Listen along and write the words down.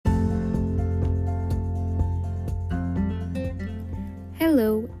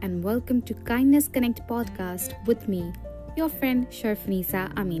Hello and welcome to Kindness Connect podcast with me, your friend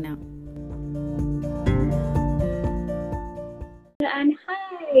Sharfanisa Amina. And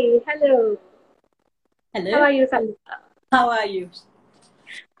hi, hello. Hello. How are you, Sangeeta? How are you?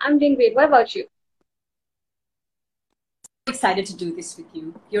 I'm doing great. What about you? Excited to do this with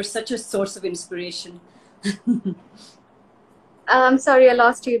you. You're such a source of inspiration. I'm sorry I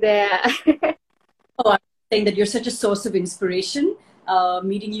lost you there. I'm saying that you're such a source of inspiration.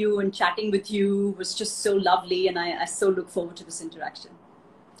 Meeting you and chatting with you was just so lovely, and I so look forward to this interaction.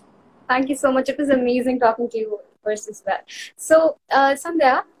 Thank you so much. It was amazing talking to you first as well. So,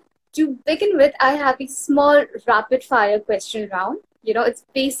 Sandhya, to begin with, I have a small rapid fire question round. It's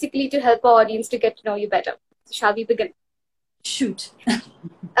basically to help our audience to get to know you better. So shall we begin? Shoot.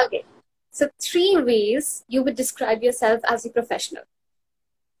 Okay. So 3 ways you would describe yourself as a professional.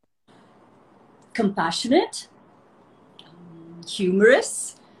 Compassionate,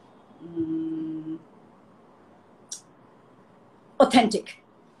 humorous, authentic.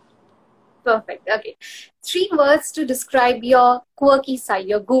 Perfect. Okay. 3 words to describe your quirky side,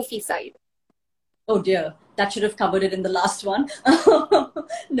 your goofy side. Oh dear, that should have covered it in the last one.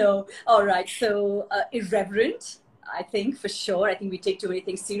 No. All right. So irreverent, I think, for sure. I think we take too many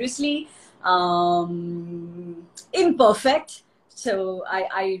things seriously. Imperfect. So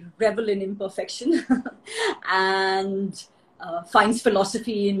I revel in imperfection and finds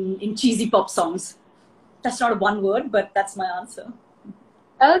philosophy in cheesy pop songs. That's not a one word, but that's my answer.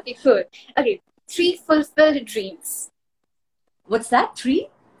 Okay, good. Okay. 3 fulfilled dreams. What's that? 3?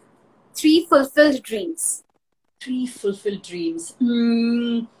 3 fulfilled dreams. 3 fulfilled dreams.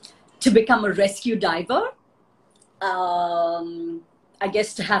 To become a rescue diver. I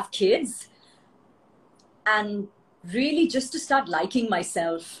guess to have kids. And really just to start liking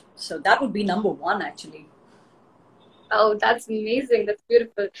myself. So that would be number 1, actually. Oh, that's amazing. That's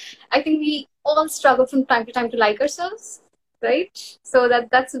beautiful. I think we all struggle from time to time to like ourselves, right? So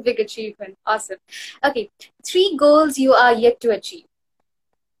that's a big achievement. Awesome. Okay. 3 goals you are yet to achieve.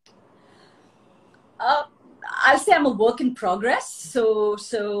 Uh, I'll say I'm a work in progress. So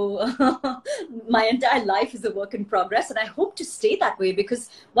my entire life is a work in progress, and I hope to stay that way, because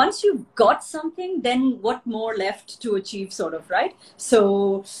once you've got something, then what more left to achieve, sort of, right?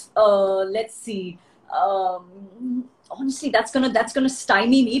 So let's see. Honestly, that's gonna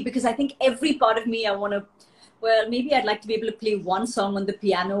stymie me, because I think every part of me I want to. Well, maybe I'd like to be able to play one song on the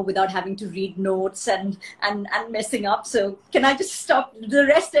piano without having to read notes and messing up. So can I just stop? The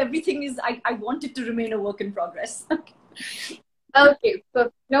rest, everything is, I want it to remain a work in progress. Okay,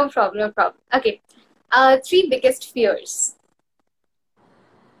 no problem, no problem. Okay. 3 biggest fears.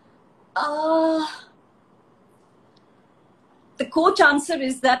 Uh, the coach answer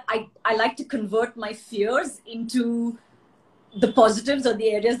is that I like to convert my fears into the positives or the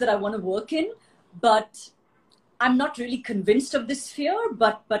areas that I want to work in. But I'm not really convinced of this fear,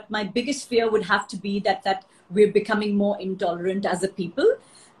 but my biggest fear would have to be that we're becoming more intolerant as a people.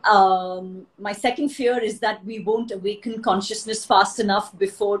 My second fear is that we won't awaken consciousness fast enough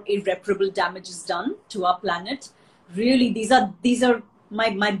before irreparable damage is done to our planet. Really, these are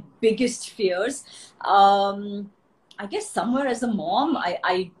my biggest fears. I guess somewhere as a mom,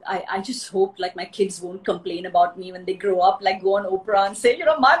 I just hope like my kids won't complain about me when they grow up, like go on Oprah and say,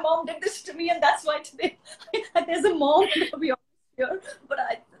 my mom did this to me and that's why today there's a mom we all here. But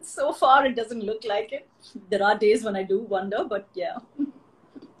so far it doesn't look like it. There are days when I do wonder, but yeah.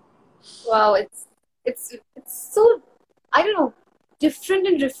 Wow, it's so, I don't know, different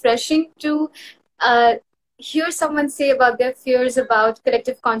and refreshing to uh, hear someone say about their fears about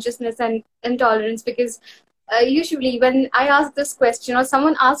collective consciousness and intolerance, because usually when I ask this question or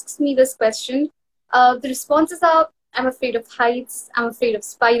someone asks me this question, the responses are, I'm afraid of heights, I'm afraid of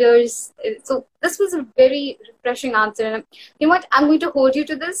spiders. So this was a very refreshing answer. And you know what? I'm going to hold you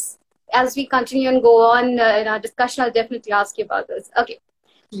to this as we continue and go on in our discussion. I'll definitely ask you about this. Okay.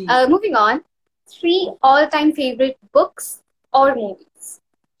 Moving on. 3 all-time favorite books or movies.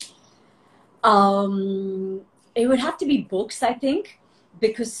 It would have to be books, I think,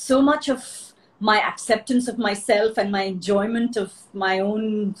 because so much of my acceptance of myself and my enjoyment of my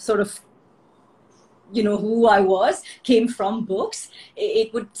own sort of, who I was came from books.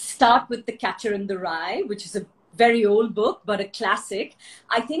 It would start with The Catcher in the Rye, which is a very old book, but a classic.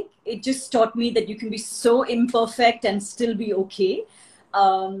 I think it just taught me that you can be so imperfect and still be okay.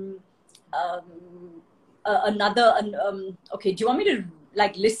 Um, okay, do you want me to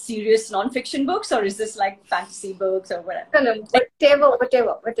like list serious non-fiction books, or is this like fantasy books or whatever? No,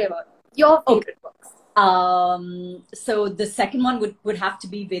 whatever. Your favorite books. So the second one would have to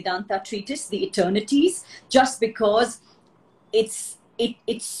be Vedanta Treatise, The Eternities, just because it's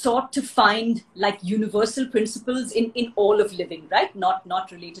it sought to find like universal principles in all of living, right?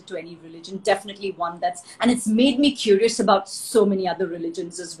 Not related to any religion. Definitely one and it's made me curious about so many other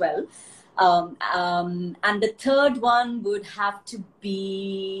religions as well. And the third one would have to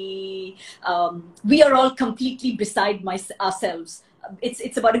be we are all completely beside ourselves.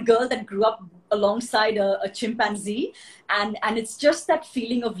 It's about a girl that grew up alongside a chimpanzee, and it's just that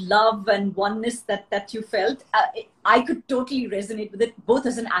feeling of love and oneness that you felt. I could totally resonate with it, both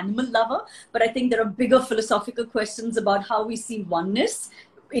as an animal lover, but I think there are bigger philosophical questions about how we see oneness.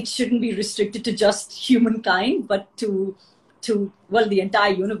 It shouldn't be restricted to just humankind, but to well, the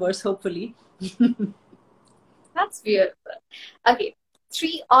entire universe, hopefully. That's beautiful. Okay,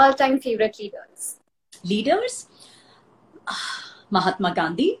 3 all-time favorite leaders. Leaders? Mahatma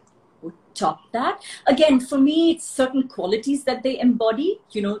Gandhi would top that. Again, for me, it's certain qualities that they embody.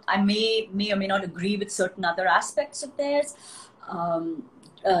 You know, I may or may not agree with certain other aspects of theirs.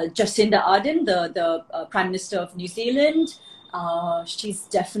 Jacinda Ardern, the Prime Minister of New Zealand, she's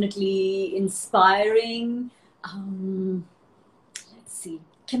definitely inspiring. Let's see.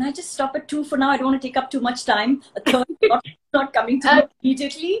 Can I just stop at 2 for now? I don't want to take up too much time. A third not coming to me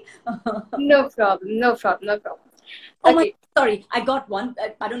immediately. No problem. No problem. No problem. Oh, Okay. Sorry, I got one.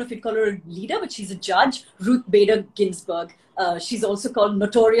 I don't know if you'd call her a leader, but she's a judge, Ruth Bader Ginsburg. She's also called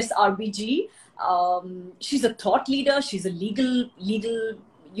Notorious RBG. She's a thought leader. She's a legal,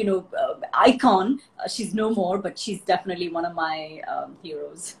 you know, icon. She's no more, but she's definitely one of my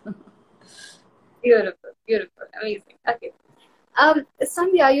heroes. Beautiful, beautiful, amazing. Okay.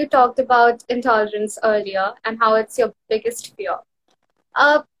 Sandhya, you talked about intolerance earlier and how it's your biggest fear.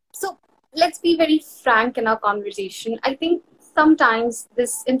 So let's be very frank in our conversation. I think sometimes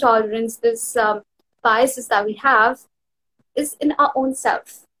this intolerance, this biases that we have is in our own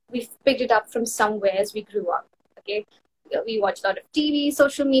self. We've picked it up from somewhere as we grew up. Okay, we watch a lot of TV,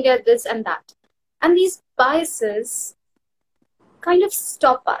 social media, this and that. And these biases kind of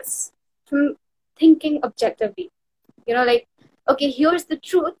stop us from thinking objectively. You know, like, okay, here's the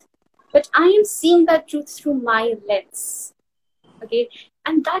truth, but I am seeing that truth through my lens. Okay,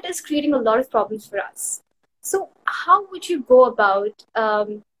 and that is creating a lot of problems for us. So how would you go about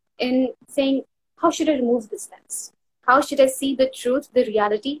in saying, how should I remove this lens? How should I see the truth, the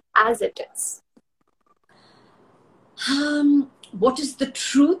reality as it is? What is the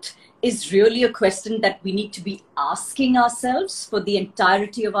truth is really a question that we need to be asking ourselves for the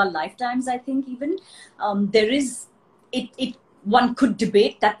entirety of our lifetimes, I think, even. One could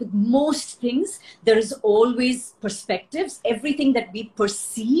debate that with most things, there is always perspectives. Everything that we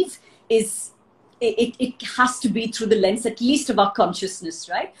perceive it has to be through the lens, at least of our consciousness,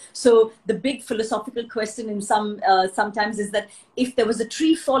 right? So the big philosophical question in sometimes is that if there was a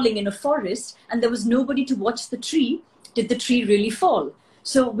tree falling in a forest and there was nobody to watch the tree, did the tree really fall?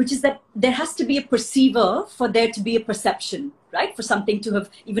 So, which is that there has to be a perceiver for there to be a perception, right? For something to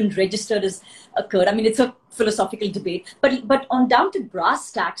have even registered as occurred. I mean, it's a philosophical debate, but on down to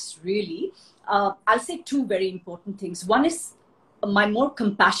brass tacks, really, I'll say 2 very important things. One is my more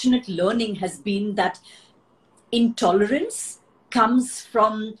compassionate learning has been that intolerance comes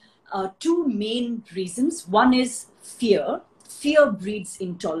from 2 main reasons. One is fear. Fear breeds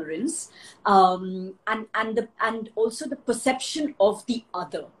intolerance, and also the perception of the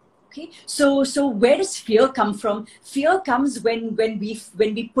other. Okay, so where does fear come from? Fear comes when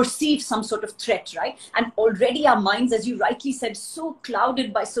we perceive some sort of threat, right? And already our minds, as you rightly said, so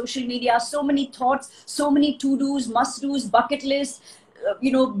clouded by social media, so many thoughts, so many to-dos, must-dos, bucket lists,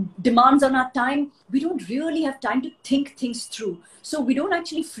 demands on our time. We don't really have time to think things through. So we don't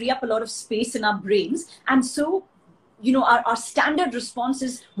actually free up a lot of space in our brains, and so our standard response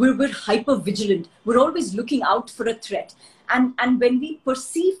is we're hyper vigilant. We're always looking out for a threat. And when we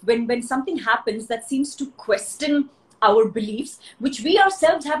perceive, when something happens that seems to question our beliefs, which we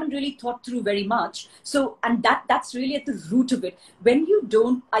ourselves haven't really thought through very much. So, and that's really at the root of it. When you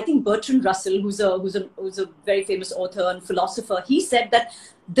don't, I think Bertrand Russell, who's a very famous author and philosopher, he said that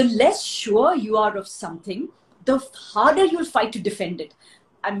the less sure you are of something, the harder you'll fight to defend it.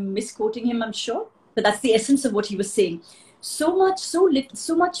 I'm misquoting him, I'm sure. But that's the essence of what he was saying. So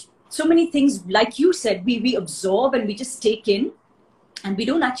many things, like you said, we absorb and we just take in, and we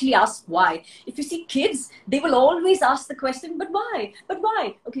don't actually ask why. If you see kids, they will always ask the question, but why? But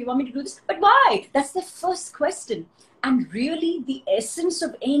why? Okay, you want me to do this? But why? That's their first question. And really, the essence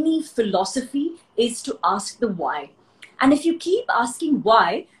of any philosophy is to ask the why. And if you keep asking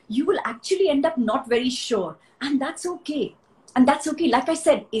why, you will actually end up not very sure. And that's okay. And that's okay. Like I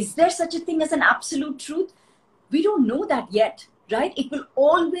said, is there such a thing as an absolute truth? We don't know that yet, right? It will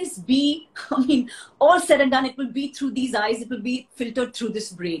always be, I mean, all said and done, it will be through these eyes, it will be filtered through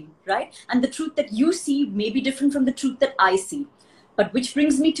this brain, right? And the truth that you see may be different from the truth that I see. But which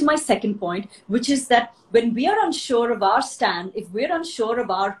brings me to my second point, which is that when we are unsure of our stand, if we're unsure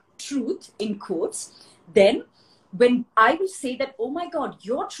of our truth, in quotes, then when I will say that, oh my God,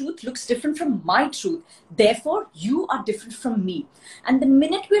 your truth looks different from my truth, therefore you are different from me. And the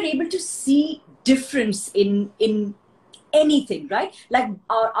minute we're able to see difference in anything, right? Like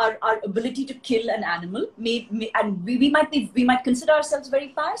our ability to kill an animal, and we might consider ourselves very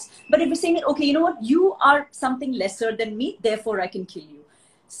pious, but if we're saying that, okay, you know what, you are something lesser than me, therefore I can kill you.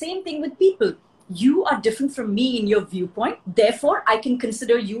 Same thing with people. You are different from me in your viewpoint, therefore I can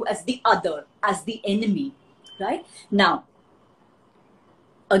consider you as the other, as the enemy, right? Now,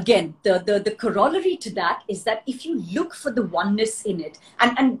 again, the corollary to that is that if you look for the oneness in it,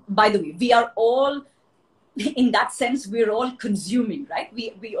 and by the way, we are all, in that sense, we're all consuming, right?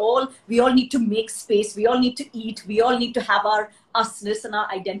 We all need to make space. We all need to eat. We all need to have our usness and our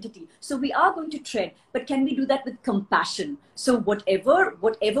identity. So we are going to tread, but can we do that with compassion? So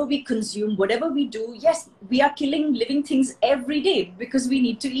whatever we consume, whatever we do, yes, we are killing living things every day because we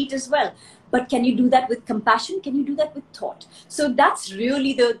need to eat as well. But can you do that with compassion? Can you do that with thought? So that's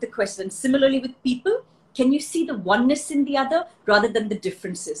really the question. Similarly with people, can you see the oneness in the other rather than the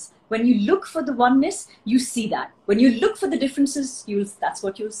differences? When you look for the oneness, you see that. When you look for the differences, that's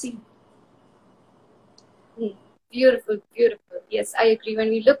what you'll see. Beautiful, beautiful. Yes, I agree. When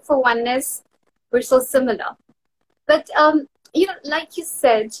we look for oneness, we're so similar. But, like you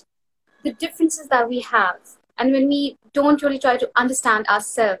said, the differences that we have, and when we don't really try to understand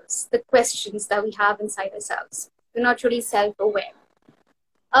ourselves, the questions that we have inside ourselves, we're not really self-aware.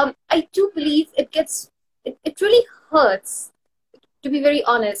 I do believe it really hurts, to be very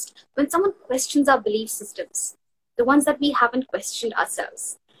honest, when someone questions our belief systems, the ones that we haven't questioned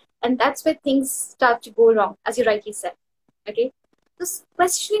ourselves. And that's where things start to go wrong, as you rightly said. Okay? This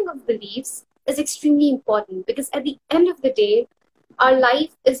questioning of beliefs is extremely important because at the end of the day, our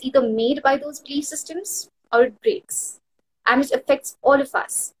life is either made by those belief systems or it breaks. And it affects all of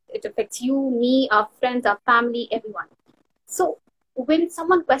us. It affects you, me, our friends, our family, everyone. So when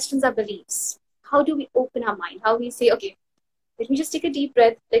someone questions our beliefs, how do we open our mind? How do we say, okay, let me just take a deep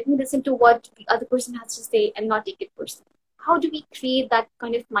breath. Let me listen to what the other person has to say and not take it personally. How do we create that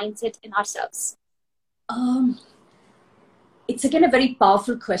kind of mindset in ourselves? It's again a very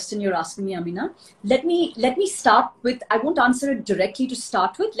powerful question you're asking me, Amina. Let me start with, I won't answer it directly to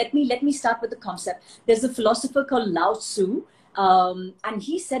start with. Let me start with the concept. There's a philosopher called Lao Tzu, and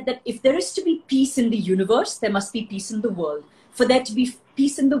he said that if there is to be peace in the universe, there must be peace in the world. For there to be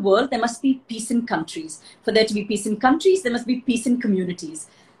peace in the world, there must be peace in countries. For there to be peace in countries, there must be peace in communities.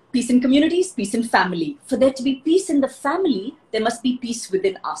 Peace in communities, peace in family. For there to be peace in the family, there must be peace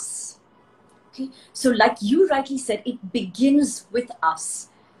within us. Okay? So like you rightly said, it begins with us.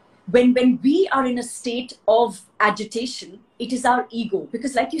 When we are in a state of agitation, it is our ego.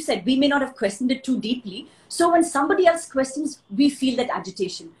 Because like you said, we may not have questioned it too deeply. So when somebody else questions, we feel that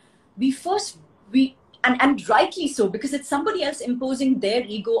agitation. And rightly so, because it's somebody else imposing their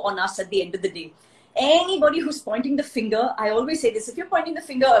ego on us at the end of the day. Anybody who's pointing the finger, I always say this, if you're pointing the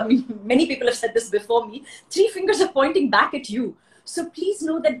finger, I mean, many people have said this before me, 3 fingers are pointing back at you. So please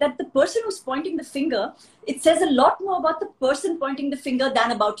know that the person who's pointing the finger, it says a lot more about the person pointing the finger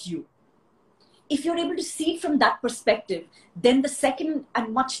than about you. If you're able to see it from that perspective, then the second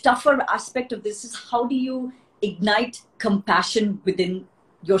and much tougher aspect of this is how do you ignite compassion within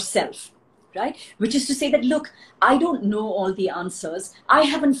yourself? Right? Which is to say that, look, I don't know all the answers. I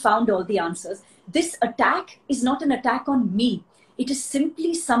haven't found all the answers. This attack is not an attack on me. It is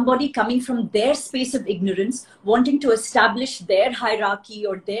simply somebody coming from their space of ignorance, wanting to establish their hierarchy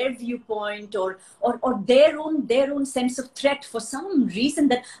or their viewpoint or their own sense of threat for some reason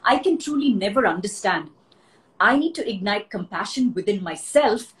that I can truly never understand. I need to ignite compassion within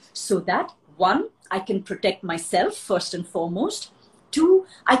myself so that, 1, I can protect myself first and foremost. 2,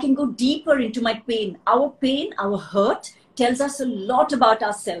 I can go deeper into my pain. Our hurt tells us a lot about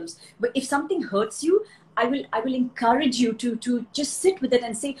ourselves. But if something hurts you, I will encourage you to just sit with it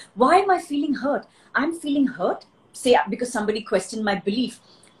and say, why am I feeling hurt? I'm feeling hurt, say, because somebody questioned my belief.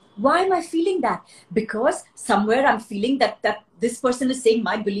 Why am I feeling that? Because somewhere I'm feeling that this person is saying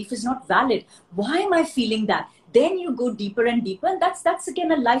my belief is not valid. Why am I feeling that? Then you go deeper and deeper. And that's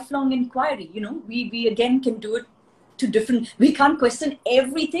again a lifelong inquiry. You know, we again can do it to different, we can't question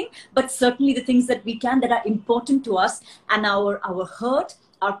everything, but certainly the things that we can, that are important to us, and our hurt,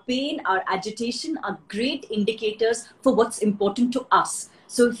 our pain, our agitation are great indicators for what's important to us.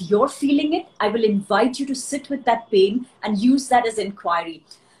 So if you're feeling it, I will invite you to sit with that pain and use that as inquiry.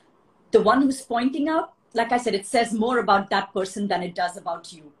 The one who's pointing out, like I said, it says more about that person than it does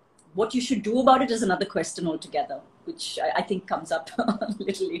about you. What you should do about it is another question altogether, which I think comes up a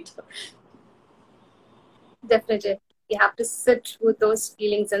little later. Definitely. You have to sit with those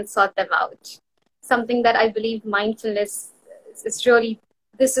feelings and sort them out. Something that I believe mindfulness is really,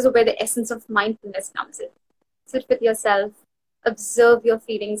 this is where the essence of mindfulness comes in. Sit with yourself, observe your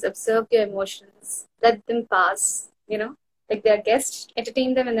feelings, observe your emotions, let them pass, like they're guests,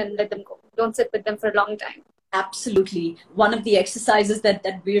 entertain them and then let them go. Don't sit with them for a long time. Absolutely. One of the exercises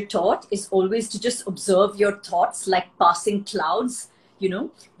that we're taught is always to just observe your thoughts like passing clouds.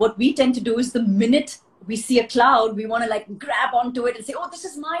 What we tend to do is the minute we see a cloud, we want to like grab onto it and say, oh, this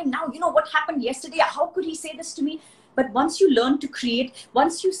is mine. Now, what happened yesterday? How could he say this to me? But once you learn to create,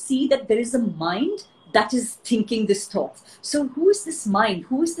 once you see that there is a mind that is thinking this thought. So who is this mind?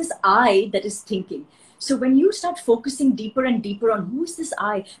 Who is this I that is thinking? So when you start focusing deeper and deeper on who is this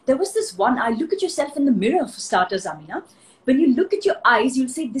I, there was this one eye. Look at yourself in the mirror, for starters, Amina. When you look at your eyes, you'll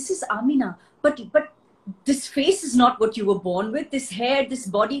say, this is Amina. But this face is not what you were born with. This hair, this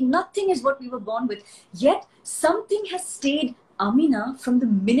body, nothing is what we were born with. Yet something has stayed Amina from the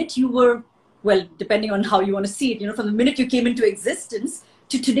minute you were, well, depending on how you want to see it, from the minute you came into existence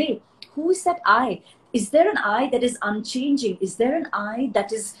to today. Who is that I? Is there an I that is unchanging? Is there an I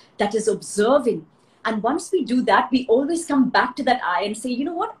that is observing? And once we do that, we always come back to that I and say, you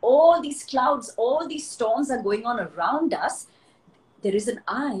know what? All these clouds, all these storms are going on around us. There is an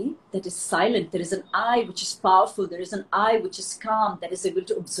I that is silent. There is an I which is powerful. There is an I which is calm, that is able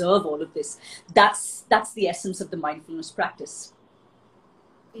to observe all of this. That's the essence of the mindfulness practice.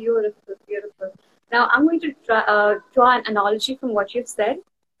 Beautiful, beautiful. Now I'm going to draw an analogy from what you've said.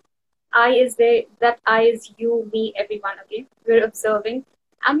 I is there, that I is you, me, everyone, okay? We're observing.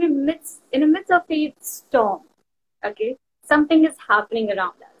 I'm in the midst of a storm, okay? Something is happening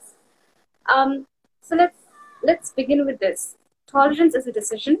around us. So let's begin with this. Tolerance is a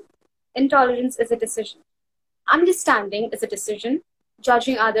decision. Intolerance is a decision. Understanding is a decision.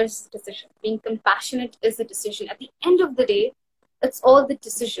 Judging others is a decision. Being compassionate is a decision. At the end of the day, it's all the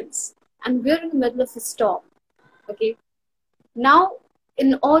decisions. And we're in the middle of a storm, okay? Now,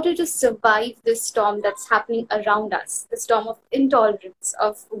 in order to survive this storm that's happening around us, the storm of intolerance,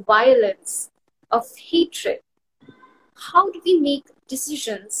 of violence, of hatred, how do we make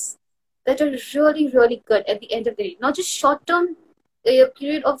decisions that are really, really good at the end of the day? Not just short-term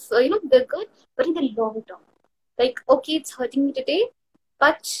period of, they're good, but in the long term. Like, okay, it's hurting me today,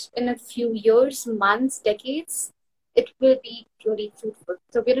 but in a few years, months, decades, it will be really fruitful.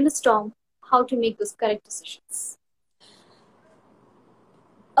 So we're in a storm. How to make those correct decisions?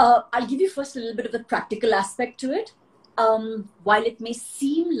 I'll give you first a little bit of the practical aspect to it. While it may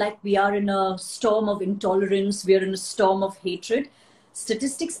seem like we are in a storm of intolerance, we are in a storm of hatred,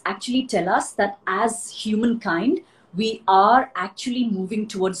 statistics actually tell us that as humankind, we are actually moving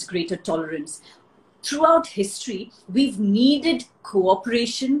towards greater tolerance. Throughout history, we've needed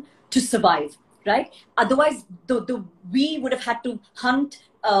cooperation to survive, right? Otherwise, we would have had to hunt,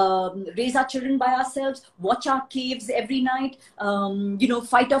 raise our children by ourselves, watch our caves every night,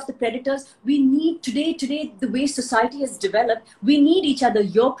 fight off the predators. We need today, the way society has developed, we need each other.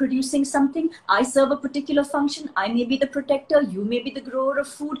 You're producing something, I serve a particular function, I may be the protector, you may be the grower of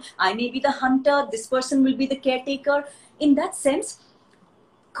food, I may be the hunter, this person will be the caretaker. In that sense,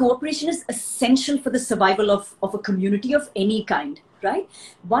 cooperation is essential for the survival of a community of any kind, right?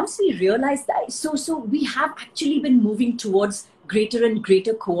 Once we realize that, so we have actually been moving towards greater and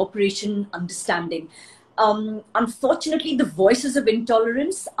greater cooperation, understanding. Unfortunately, the voices of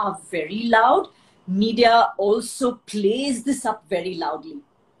intolerance are very loud. Media also plays this up very loudly.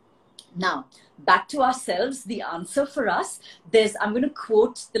 Now, back to ourselves, the answer for us, I'm going to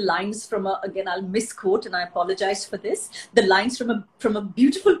quote the lines from again, I'll misquote and I apologize for this, the lines from a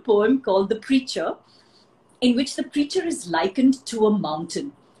beautiful poem called The Preacher, in which the preacher is likened to a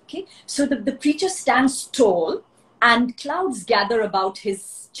mountain. Okay, so the preacher stands tall and clouds gather about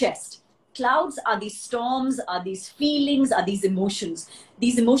his chest. Clouds are these storms, are these feelings, are these emotions.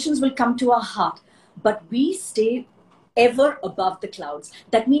 These emotions will come to our heart, but we stay ever above the clouds.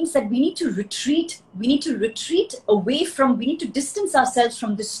 That means that we need to retreat. We need to retreat away from, we need to distance ourselves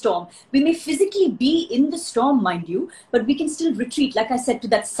from the storm. We may physically be in the storm, mind you, but we can still retreat, like I said, to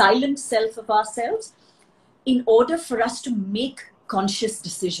that silent self of ourselves in order for us to make conscious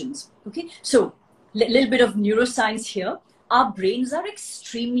decisions. Okay, so little bit of neuroscience here. Our brains are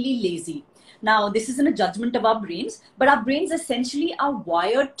extremely lazy. Now, this isn't a judgment of our brains, but our brains essentially are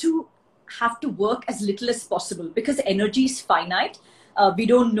wired to have to work as little as possible because energy is finite. We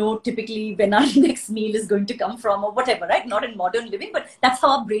don't know typically when our next meal is going to come from or whatever, right? Not in modern living, but that's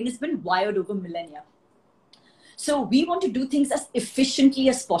how our brain has been wired over millennia. So we want to do things as efficiently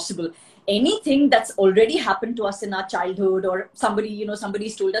as possible. Anything that's already happened to us in our childhood, or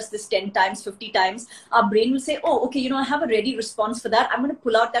somebody's told us this 10 times, 50 times, our brain will say, oh, okay, I have a ready response for that. I'm going to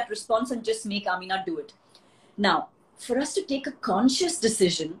pull out that response and just make Amina do it. Now, for us to take a conscious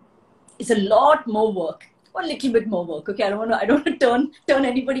decision is a lot more work, or a little bit more work. Okay, I don't want to turn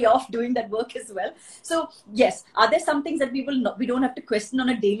anybody off doing that work as well. So yes, are there some things that we don't have to question on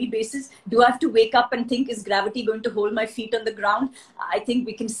a daily basis? Do I have to wake up and think, is gravity going to hold my feet on the ground? I think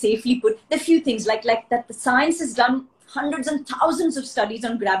we can safely put a few things like that. The science has done hundreds and thousands of studies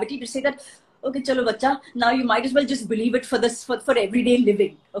on gravity to say that, okay, chalo bacha, now you might as well just believe it for everyday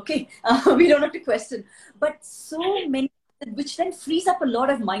living. Okay, we don't have to question. But so many, which then frees up a lot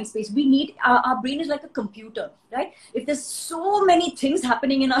of mind space. We need, our brain is like a computer, right? If there's so many things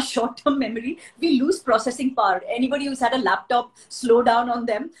happening in our short-term memory, we lose processing power. Anybody who's had a laptop slow down on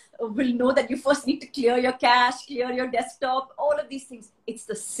them will know that you first need to clear your cache, clear your desktop, all of these things. It's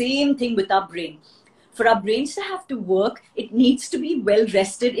the same thing with our brain. For our brains to have to work, it needs to be well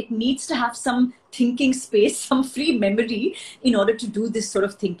rested. It needs to have some thinking space, some free memory in order to do this sort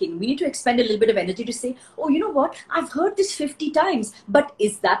of thinking. We need to expend a little bit of energy to say, oh, you know what? I've heard this 50 times, but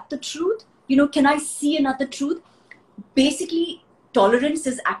is that the truth? Can I see another truth? Basically, tolerance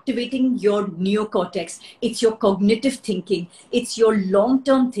is activating your neocortex. It's your cognitive thinking. It's your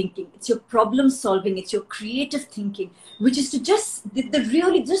long-term thinking. It's your problem solving. It's your creative thinking, which is to just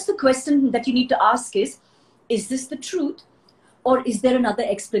the question that you need to ask is this the truth, or is there another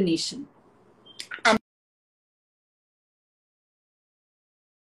explanation? And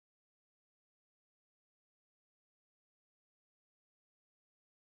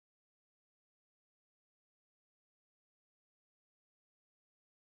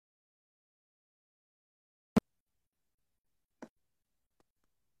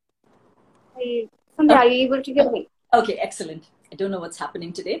Sandhya, are you able to hear me? okay, excellent. I don't know what's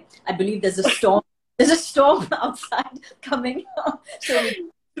happening today. I believe there's a storm. There's a storm outside coming. So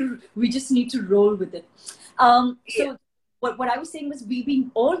we just need to roll with it. So what I was saying was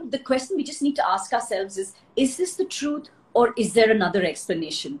the question we just need to ask ourselves is this the truth, or is there another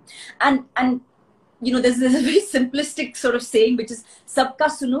explanation? And there's a very simplistic sort of saying, which is sabka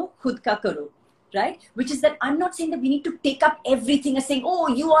suno, khud ka karo. Right? Which is that I'm not saying that we need to take up everything as saying, oh,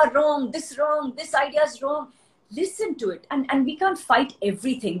 you are wrong, this idea is wrong. Listen to it. And we can't fight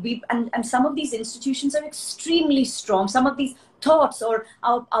everything. And some of these institutions are extremely strong. Some of these thoughts, or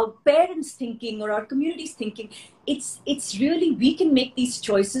our parents' thinking, or our community's thinking, it's really, we can make these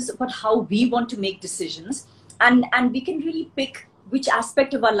choices about how we want to make decisions. And we can really pick which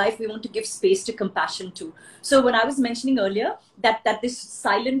aspect of our life we want to give space to compassion to. So when I was mentioning earlier that this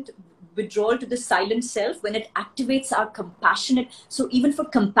silent withdrawal to the silent self, when it activates our compassionate, so even for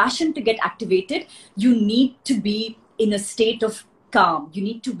compassion to get activated, you need to be in a state of calm. You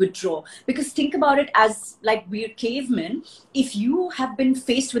need to withdraw, because think about it as like we're cavemen. If you have been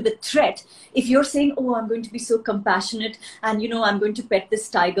faced with a threat, if you're saying, oh, I'm going to be so compassionate and I'm going to pet this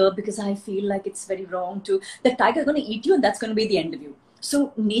tiger because I feel like it's very wrong to, the tiger is going to eat you, and that's going to be the end of you.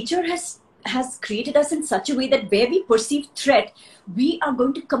 So nature has created us in such a way that where we perceive threat, we are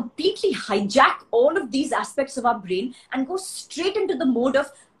going to completely hijack all of these aspects of our brain and go straight into the mode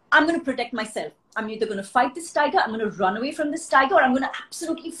of, I'm going to protect myself. I'm either going to fight this tiger, I'm going to run away from this tiger, or I'm going to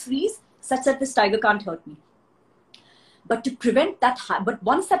absolutely freeze such that this tiger can't hurt me. But to prevent that, but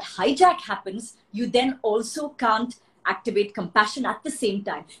once that hijack happens, you then also can't activate compassion at the same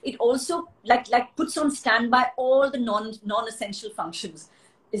time. It also like puts on standby all the non-essential functions.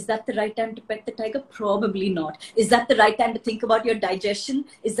 Is that the right time to pet the tiger? Probably not. Is that the right time to think about your digestion?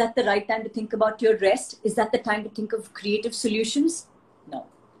 Is that the right time to think about your rest? Is that the time to think of creative solutions? No.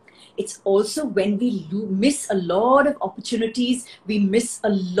 It's also when we miss a lot of opportunities, we miss a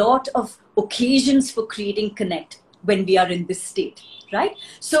lot of occasions for creating connect when we are in this state, right?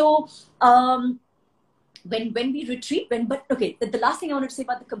 So, when we retreat, the last thing I wanted to say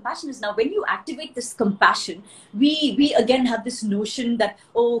about the compassion is, now when you activate this compassion, we again have this notion that,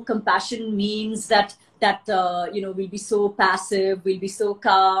 oh, compassion means that we'll be so passive, we'll be so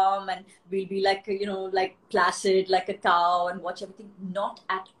calm, and we'll be like, like placid, like a cow, and watch everything. Not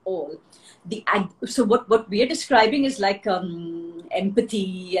at all. So what we are describing is like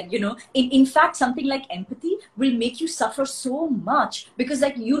empathy, and in fact, something like empathy will make you suffer so much, because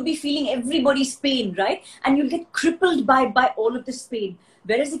like you'll be feeling everybody's pain, right? And you'll get crippled by all of this pain.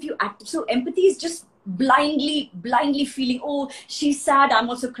 Whereas if you act, so empathy is just blindly feeling, oh, she's sad, I'm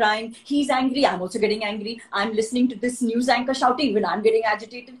also crying. He's angry, I'm also getting angry. I'm listening to this news anchor shouting when I'm getting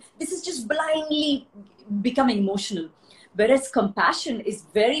agitated. This is just blindly becoming emotional. Whereas compassion is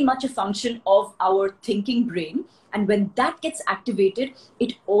very much a function of our thinking brain. And when that gets activated,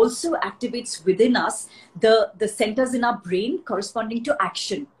 it also activates within us the centers in our brain corresponding to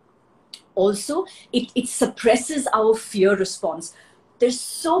action. Also, it suppresses our fear response. There's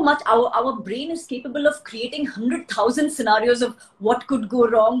so much, our brain is capable of creating 100,000 scenarios of what could go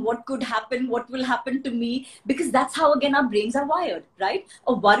wrong, what could happen, what will happen to me, because that's how, again, our brains are wired, right?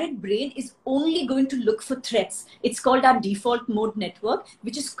 A worried brain is only going to look for threats. It's called our default mode network,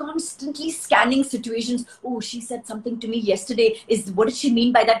 which is constantly scanning situations. Oh, she said something to me yesterday. What does she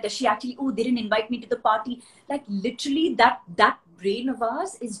mean by that? Does she actually, oh, they didn't invite me to the party? Like literally that brain of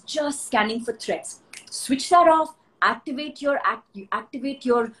ours is just scanning for threats. Switch that off. Activate your active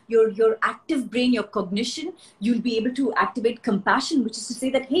brain, your cognition. You'll be able to activate compassion, which is to say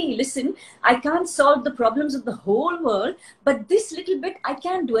that, hey, listen, I can't solve the problems of the whole world, but this little bit I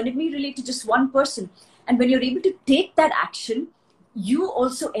can do, and it may relate to just one person. And when you're able to take that action, you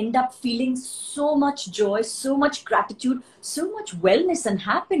also end up feeling so much joy, so much gratitude, so much wellness and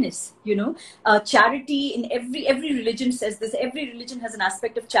happiness. Charity, in every religion says this. Every religion has an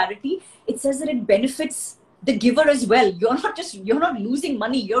aspect of charity. It says that it benefits the giver as well. You're not losing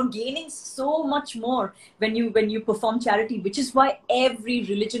money, you're gaining so much more when you perform charity, which is why every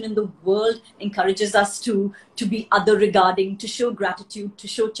religion in the world encourages us to be other regarding, to show gratitude, to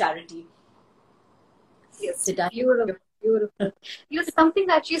show charity. Yes, beautiful. Something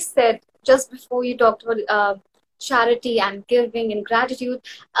that you said just before you talked about charity and giving and gratitude,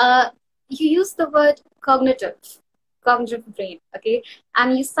 you used the word cognitive brain, okay?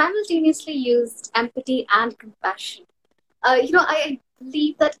 And you simultaneously used empathy and compassion. I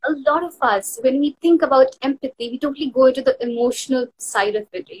believe that a lot of us, when we think about empathy, we totally go into the emotional side of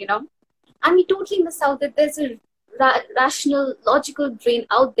it, and we totally miss out that there's a rational, logical brain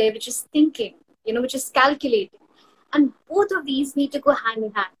out there which is thinking, which is calculating. And both of these need to go hand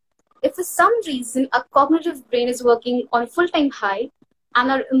in hand. If for some reason our cognitive brain is working on full-time high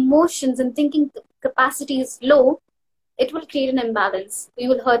and our emotions and thinking capacity is low, it will create an imbalance. We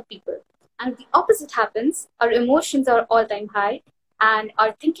will hurt people. And the opposite happens. Our emotions are all-time high and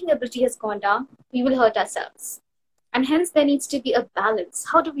our thinking ability has gone down. We will hurt ourselves. And hence there needs to be a balance.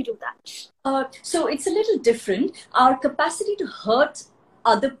 How do we do that? So it's a little different. Our capacity to hurt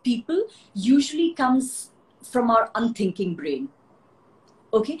other people usually comes from our unthinking brain.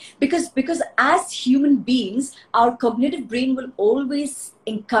 Okay, because as human beings, our cognitive brain will always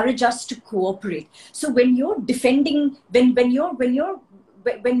encourage us to cooperate. So when you're defending, when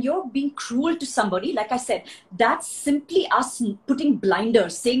you're being cruel to somebody, like I said, that's simply us putting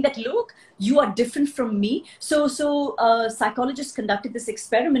blinders, saying that, look, you are different from me. So psychologists conducted this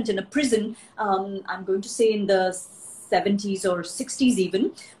experiment in a prison. I'm going to say in the 70s or 60s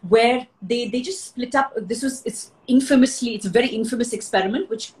even, where they just split up. It's a very infamous experiment,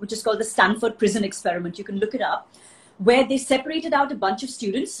 which is called the Stanford Prison Experiment. You can look it up, where they separated out a bunch of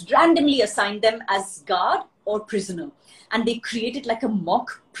students, randomly assigned them as guard or prisoner, and they created like a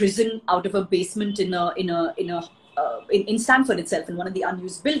mock prison out of a basement in Stanford itself, in one of the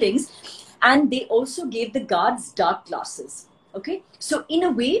unused buildings, and they also gave the guards dark glasses. Okay, so in a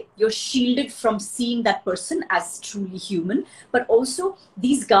way, you're shielded from seeing that person as truly human, but also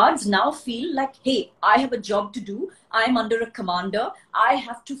these guards now feel like, hey, I have a job to do. I'm under a commander. I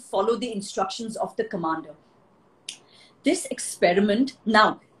have to follow the instructions of the commander. This experiment,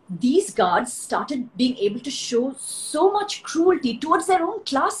 now, these guards started being able to show so much cruelty towards their own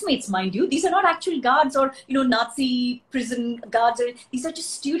classmates, mind you. These are not actual guards or, Nazi prison guards. These are just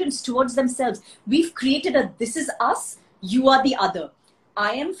students towards themselves. We've created a this is us, you are the other.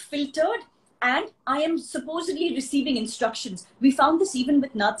 I am filtered and I am supposedly receiving instructions. We found this even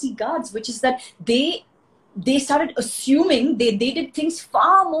with Nazi guards, which is that they started assuming they did things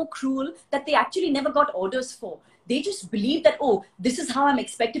far more cruel that they actually never got orders for. They just believed that, oh, this is how I'm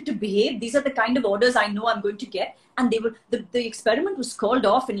expected to behave. These are the kind of orders I know I'm going to get. And the experiment was called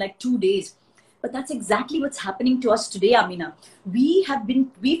off in like 2 days. But that's exactly what's happening to us today, Amina.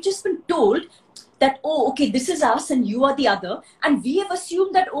 We've just been told that, oh, okay, this is us and you are the other. And we have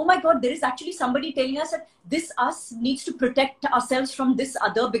assumed that, oh my God, there is actually somebody telling us that this us needs to protect ourselves from this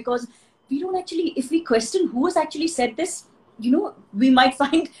other, because we don't actually, if we question who has actually said this, we might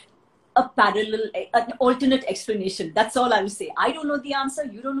find a parallel, an alternate explanation. That's all I will say. I don't know the answer.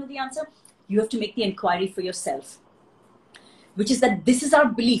 You don't know the answer. You have to make the inquiry for yourself. which is that this is our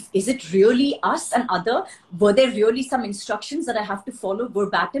belief. Is it really us and other? Were there really some instructions that I have to follow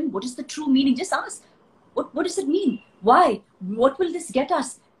verbatim? What is the true meaning? Just ask. What does it mean? Why? What will this get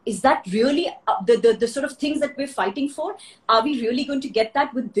us? Is that really the sort of things that we're fighting for? Are we really going to get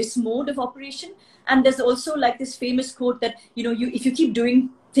that with this mode of operation? And there's also like this famous quote that, if you keep doing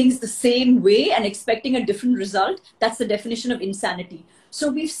things the same way and expecting a different result, that's the definition of insanity.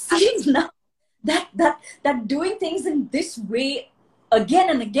 So we've seen now that doing things in this way again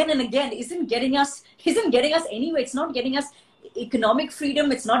and again and again isn't getting us anywhere. It's not getting us economic freedom.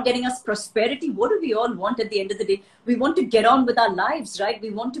 It's not getting us prosperity. What do we all want at the end of the day? We want to get on with our lives, right? We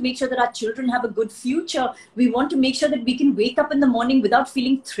want to make sure that our children have a good future. We want to make sure that we can wake up in the morning without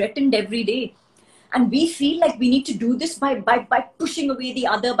feeling threatened every day. And we feel like we need to do this by pushing away the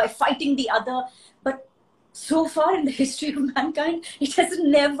other, by fighting the other. But so far in the history of mankind, it has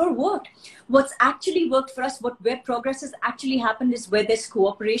never worked. What's actually worked for us, where progress has actually happened, is where there's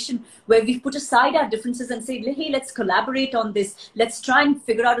cooperation, where we've put aside our differences and say, hey, let's collaborate on this. Let's try and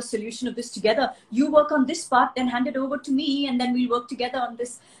figure out a solution of this together. You work on this part, then hand it over to me, and then we'll work together on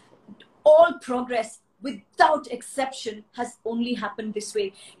this. All progress, without exception, has only happened this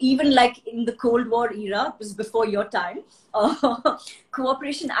way. Even like in the Cold War era, it was before your time,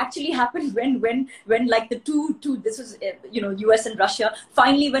 cooperation actually happened when like the two this was US and Russia,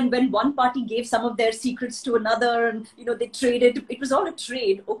 finally when one party gave some of their secrets to another, and they traded. It was all a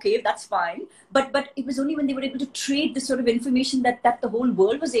trade. Okay, that's fine, but it was only when they were able to trade this sort of information that the whole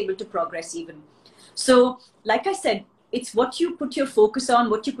world was able to progress even. So like I said, it's what you put your focus on,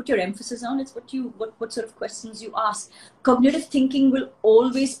 what you put your emphasis on. It's what sort of questions you ask. Cognitive thinking will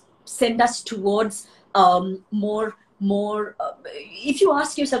always send us towards more. If you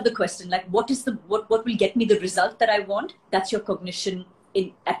ask yourself the question, like, what will get me the result that I want? That's your cognition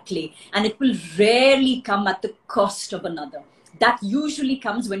at play, and it will rarely come at the cost of another. That usually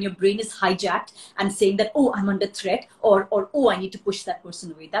comes when your brain is hijacked and saying that, oh, I'm under threat, or oh, I need to push that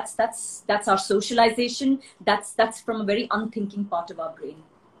person away. That's our socialization. That's from a very unthinking part of our brain.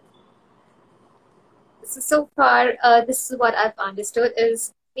 So far, this is what I've understood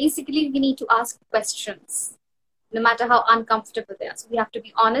is basically we need to ask questions, no matter how uncomfortable they are. So we have to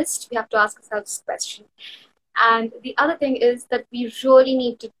be honest. We have to ask ourselves questions. And the other thing is that we really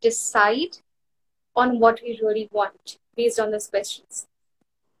need to decide on what we really want based on those questions.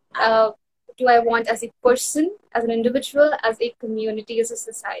 Do I want as a person, as an individual, as a community, as a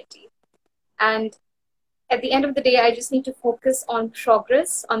society? And at the end of the day, I just need to focus on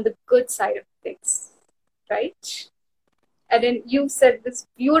progress, on the good side of things, right? And then you said this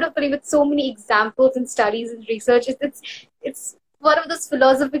beautifully with so many examples and studies and research. It's one of those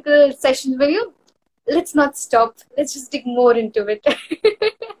philosophical sessions where let's not stop. Let's just dig more into it.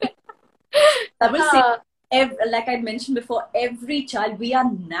 I will say, like I mentioned before, every child, we are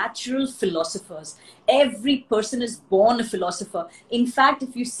natural philosophers. Every person is born a philosopher. In fact,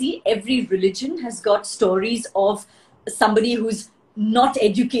 if you see, every religion has got stories of somebody who's not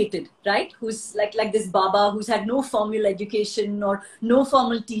educated, right? Who's like this Baba who's had no formal education or no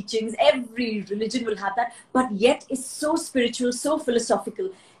formal teachings. Every religion will have that, but yet is so spiritual, so philosophical.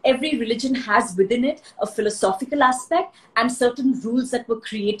 Every religion has within it a philosophical aspect and certain rules that were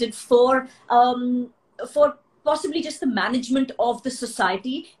created for possibly just the management of the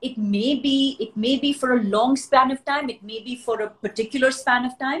society. It may be for a long span of time. It may be for a particular span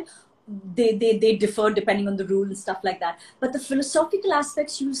of time. They differ depending on the rule and stuff like that. But the philosophical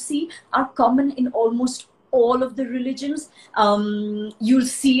aspects you'll see are common in almost all of the religions. You'll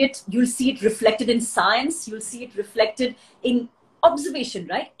see it reflected in science. You'll see it reflected in observation,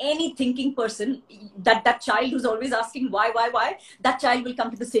 right? Any thinking person, that child who's always asking why, that child will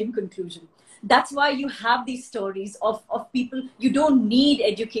come to the same conclusion. That's why you have these stories of people. You don't need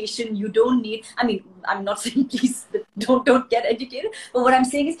education. You don't need, I mean, I'm not saying please don't get educated, but what I'm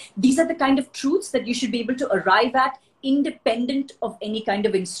saying is these are the kind of truths that you should be able to arrive at independent of any kind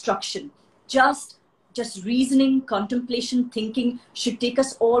of instruction. Just reasoning, contemplation, thinking should take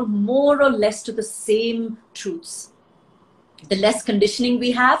us all more or less to the same truths. The less conditioning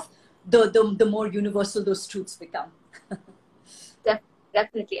we have, the more universal those truths become.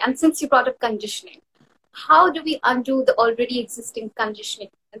 Definitely. And since you brought up conditioning, how do we undo the already existing conditioning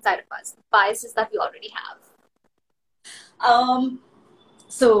inside of us, the biases that we already have?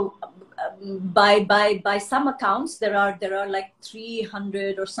 So by some accounts, there are like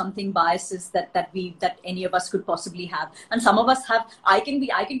 300 or something biases that any of us could possibly have, and some of us have. I can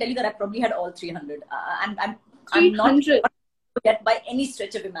tell you that I probably had all 300. I'm not yet by any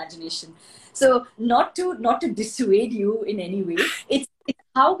stretch of imagination. So not to dissuade you in any way. It's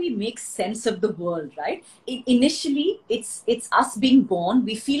how we make sense of the world, right? Initially, it's us being born.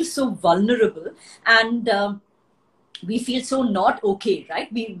 We feel so vulnerable, and we feel so not okay,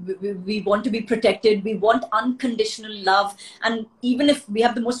 right? We want to be protected. We want unconditional love. And even if we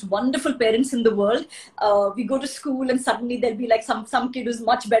have the most wonderful parents in the world, we go to school and suddenly there'll be like some kid who's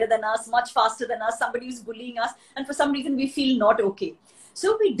much better than us, much faster than us, somebody who's bullying us. And for some reason, we feel not okay.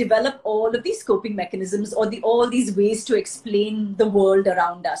 So we develop all of these coping mechanisms, or all these ways to explain the world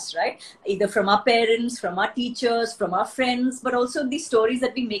around us, right? Either from our parents, from our teachers, from our friends, but also these stories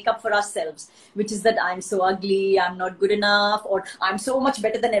that we make up for ourselves, which is that I'm so ugly, I'm not good enough, or I'm so much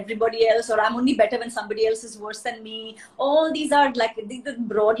better than everybody else, or I'm only better when somebody else is worse than me. All these are like, these are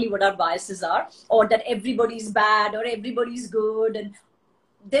broadly what our biases are, or that everybody's bad or everybody's good. And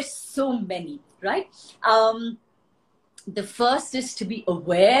there's so many, right? The first is to be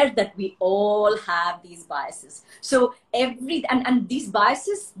aware that we all have these biases. So and these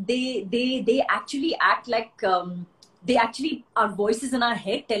biases, they actually act like, they actually are voices in our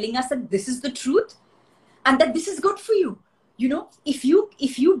head telling us that this is the truth and that this is good for you. You know, if you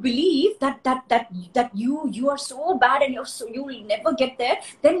believe that you are so bad and you will never get there,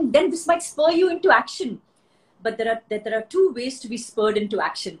 then this might spur you into action. But there are two ways to be spurred into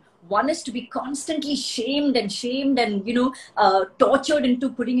action. One is to be constantly shamed and tortured into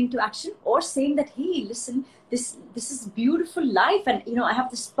putting into action, or saying that, hey, listen, this is beautiful life, and I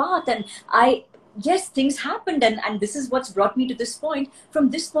have this path, and yes, things happened, and this is what's brought me to this point. From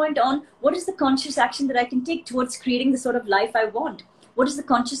this point on, what is the conscious action that I can take towards creating the sort of life I want? What is the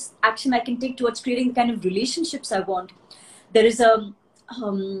conscious action I can take towards creating the kind of relationships I want? There is again,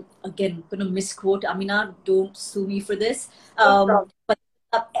 I'm going to misquote. Amina, don't sue me for this.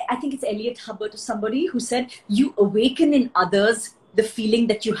 But I think it's Elliot Hubbard or somebody who said, you awaken in others the feeling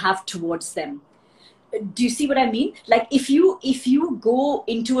that you have towards them. Do you see what I mean? Like if you go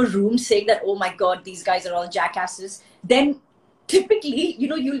into a room saying that, oh my God, these guys are all jackasses, then typically,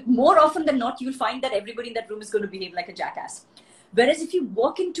 you more often than not, you'll find that everybody in that room is going to behave like a jackass. Whereas if you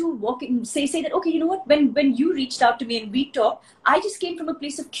walk in, say that, okay, you know what, when you reached out to me and we talked, I just came from a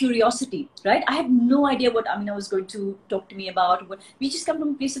place of curiosity, right? I had no idea what Amina was going to talk to me about. We just come from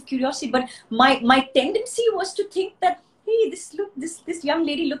a place of curiosity. But my tendency was to think that, hey, this young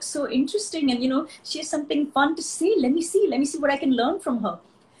lady looks so interesting, and she has something fun to say. Let me see what I can learn from her.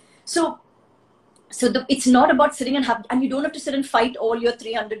 So it's not about sitting and you don't have to sit and fight all your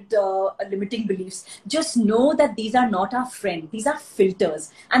 300 limiting beliefs. Just know that these are not our friend. These are filters,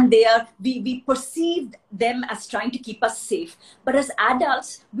 and we perceive them as trying to keep us safe. But as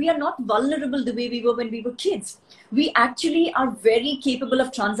adults, we are not vulnerable the way we were when we were kids. We actually are very capable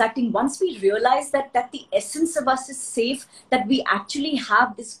of transacting once we realize that the essence of us is safe, that we actually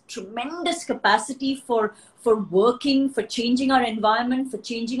have this tremendous capacity for working, for changing our environment, for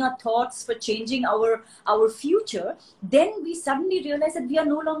changing our thoughts, for changing our future. Then we suddenly realize that we are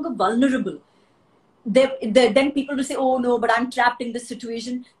no longer vulnerable. Then people will say, oh no, but I'm trapped in this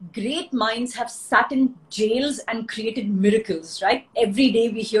situation. Great minds have sat in jails and created miracles, right? Every day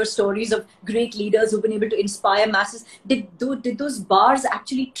we hear stories of great leaders who've been able to inspire masses. Did those bars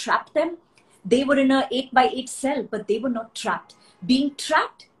actually trap them? They were in an 8x8 cell, but they were not trapped. Being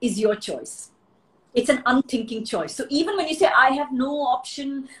trapped is your choice. It's an unthinking choice. So even when you say, I have no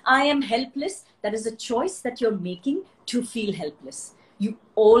option, I am helpless, that is a choice that you're making to feel helpless. You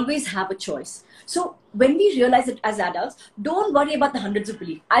always have a choice. So when we realize it as adults, don't worry about the hundreds of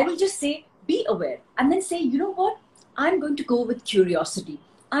beliefs. I will just say, be aware. And then say, you know what? I'm going to go with curiosity.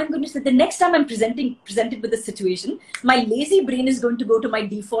 I'm going to say, the next time I'm presented with a situation, my lazy brain is going to go to my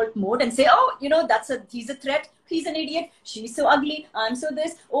default mode and say, oh, he's a threat. He's an idiot. She's so ugly. I'm so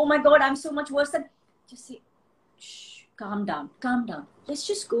this. Oh my God, I'm so much worse than... Just say, shh, calm down. Let's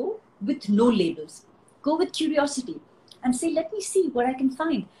just go with no labels. Go with curiosity and say, let me see what I can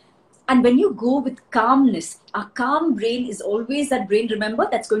find. And when you go with calmness, a calm brain is always that brain, remember,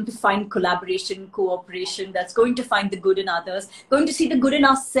 that's going to find collaboration, cooperation, that's going to find the good in others, going to see the good in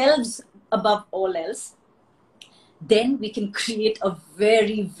ourselves above all else. Then we can create a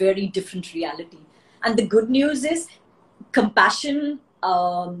very, very different reality. And the good news is compassion,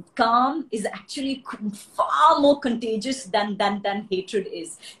 calm is actually far more contagious than hatred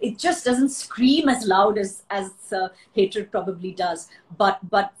is. It just doesn't scream as loud as hatred probably does. But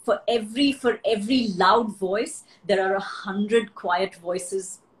for every loud voice, there are 100 quiet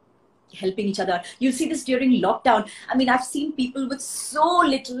voices helping each other. You'll see this during lockdown. I mean, I've seen people with so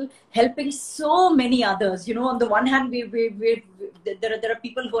little helping so many others. On the one hand, there are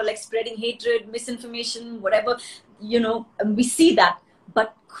people who are like spreading hatred, misinformation, whatever, and we see that.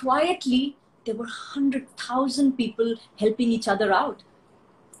 But quietly, there were 100,000 people helping each other out.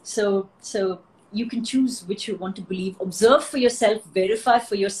 So you can choose which you want to believe. Observe for yourself, verify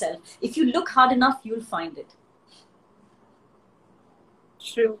for yourself. If you look hard enough, you'll find it.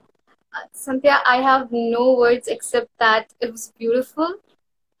 True. Cynthia, I have no words except that it was beautiful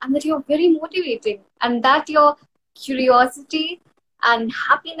and that you're very motivating and that your curiosity and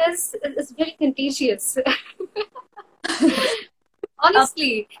happiness is very contagious.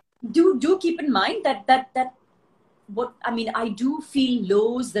 Honestly. Do keep in mind that what I mean, I do feel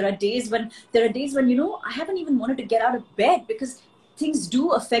lows. There are days when I haven't even wanted to get out of bed because things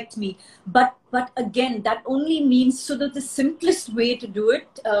do affect me. But again, that only means, so that the simplest way to do it.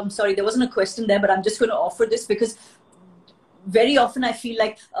 Sorry, there wasn't a question there, but I'm just going to offer this because very often I feel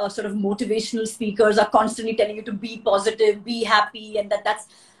like sort of motivational speakers are constantly telling you to be positive, be happy, and that's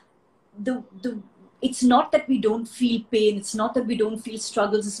the it's not that we don't feel pain. It's not that we don't feel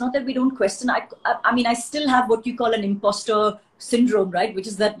struggles. It's not that we don't question. I mean, I still have what you call an imposter syndrome, right? Which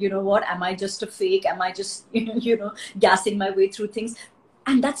is that, you know what, am I just a fake? Am I just, gassing my way through things?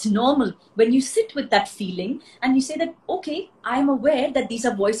 And that's normal. When you sit with that feeling and you say that, okay, I'm aware that these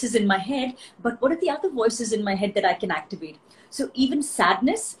are voices in my head, but what are the other voices in my head that I can activate? So even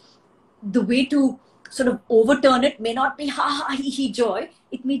sadness, the way to sort of overturn it may not be ha ha he joy.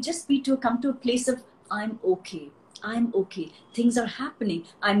 It may just be to come to a place of, I'm okay. I'm okay. Things are happening.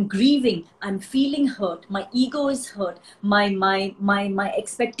 I'm grieving. I'm feeling hurt. My ego is hurt. My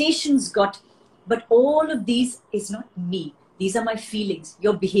expectations got, but all of these is not me. These are my feelings.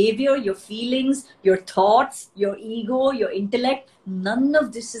 Your behavior, your feelings, your thoughts, your ego, your intellect, none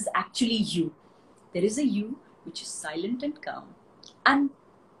of this is actually you. There is a you which is silent and calm and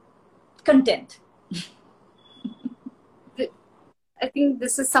content. I think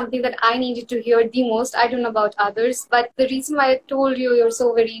this is something that I needed to hear the most. I don't know about others, but the reason why I told you you're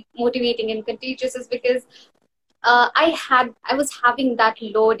so very motivating and contagious is because I was having that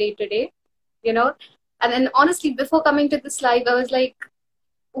low day today, and then honestly, before coming to this live, I was like,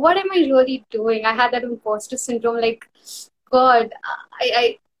 what am I really doing? I had that imposter syndrome, like, God,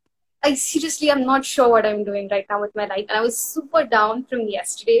 I seriously am not sure what I'm doing right now with my life, and I was super down from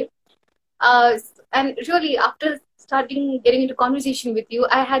yesterday. Uh, and really, after starting getting into conversation with you,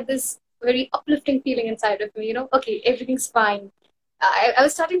 I had this very uplifting feeling inside of me. Okay, everything's fine. I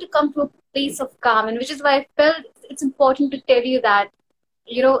was starting to come to a place of calm, and which is why I felt it's important to tell you that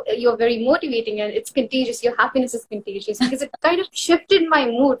you're very motivating and it's contagious. Your happiness is contagious because it kind of shifted my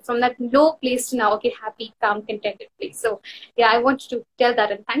mood from that low place to now, okay, happy, calm, contented place. So yeah, I wanted to tell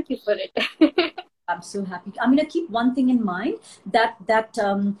that and thank you for it. I'm so happy. I mean, I keep one thing in mind, that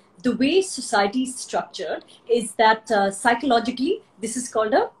the way society is structured is that psychologically, this is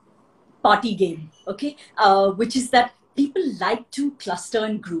called a party game, okay? Which is that people like to cluster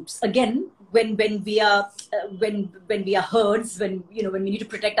in groups. Again, when we are when we are herds, when we need to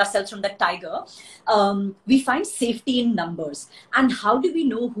protect ourselves from that tiger, we find safety in numbers. And how do we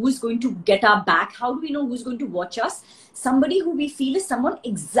know who's going to get our back? How do we know who's going to watch us? Somebody who we feel is someone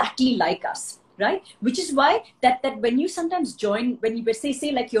exactly like us. Right, which is why that when you sometimes join, when you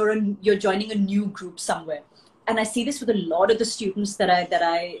say like you're joining a new group somewhere, and I see this with a lot of the students that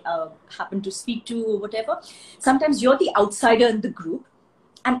I happen to speak to or whatever. Sometimes you're the outsider in the group,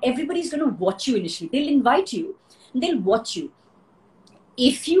 and everybody's going to watch you initially. They'll invite you, and they'll watch you.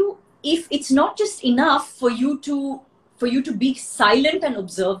 If it's not just enough for you to be silent and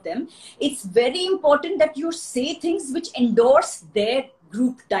observe them, it's very important that you say things which endorse their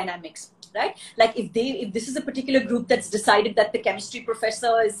group dynamics. Right? Like if this is a particular group that's decided that the chemistry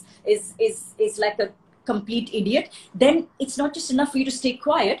professor is like a complete idiot, then it's not just enough for you to stay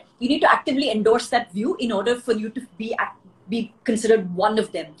quiet. You need to actively endorse that view in order for you to be considered one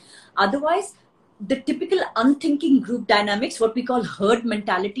of them. Otherwise, the typical unthinking group dynamics, what we call herd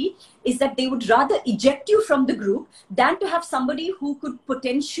mentality, is that they would rather eject you from the group than to have somebody who could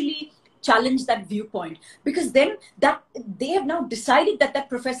potentially challenge that viewpoint, because then that they have now decided that that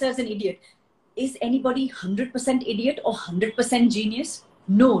professor is an idiot. Is anybody 100% idiot or 100% genius?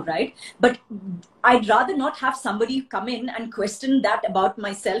 No, right? But I'd rather not have somebody come in and question that about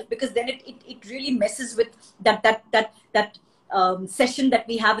myself, because then it really messes with that session that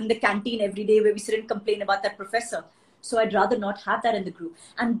we have in the canteen every day where we sit and complain about that professor. So I'd rather not have that in the group.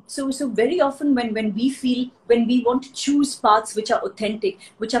 And so very often when we want to choose paths which are authentic,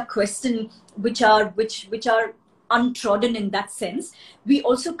 which are questioned, which are untrodden in that sense, we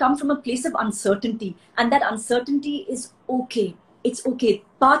also come from a place of uncertainty. And that uncertainty is okay. it's okay.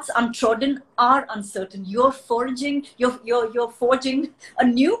 Paths untrodden are uncertain. You're forging a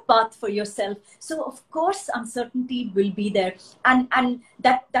new path for yourself. So of course uncertainty will be there. And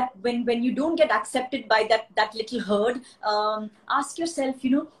that when you don't get accepted by that little herd, ask yourself,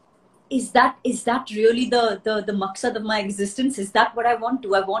 is that really the maqsad of my existence? Is that what I want?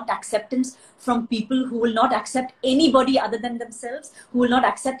 Do I want acceptance from people who will not accept anybody other than themselves, who will not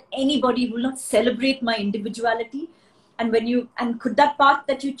accept anybody, who will not celebrate my individuality? And could that path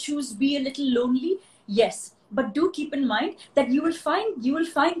that you choose be a little lonely? Yes. But do keep in mind that you will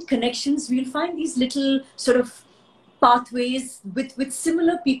find connections, you will find these little sort of pathways with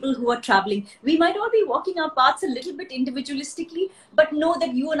similar people who are traveling. We might all be walking our paths a little bit individualistically, but know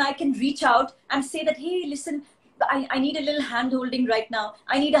that you and I can reach out and say that, hey, listen, I need a little hand holding right now.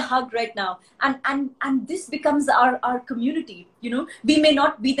 I need a hug right now. And this becomes our community. We may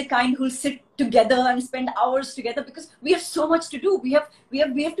not be the kind who'll sit together and spend hours together because we have so much to do. We have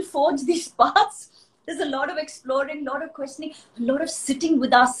to forge these paths. There's a lot of exploring, a lot of questioning, a lot of sitting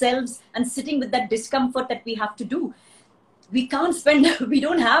with ourselves and sitting with that discomfort that we have to do. We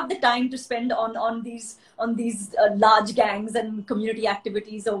don't have the time to spend on these large gangs and community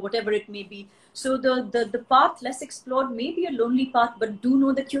activities or whatever it may be. So the path less explored may be a lonely path, but do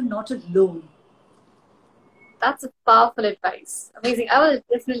know that you're not alone. That's a powerful advice. Amazing. I will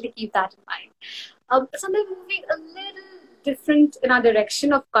definitely keep that in mind. Something moving a little different in our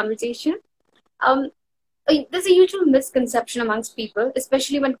direction of conversation. There's a usual misconception amongst people,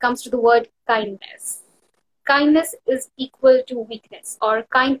 especially when it comes to the word kindness. Kindness is equal to weakness, or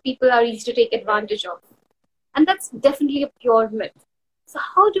kind people are easy to take advantage of. And that's definitely a pure myth. So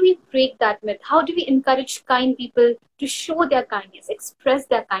how do we break that myth? How do we encourage kind people to show their kindness, express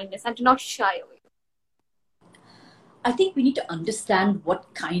their kindness, and to not shy away? I think we need to understand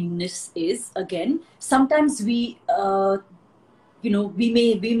what kindness is. Again, sometimes we may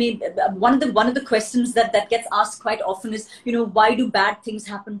one of the questions that gets asked quite often is, why do bad things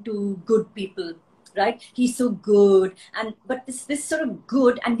happen to good people? Right? He's so good, but this sort of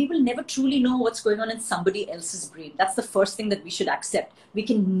good, and we will never truly know what's going on in somebody else's brain. That's the first thing that we should accept. We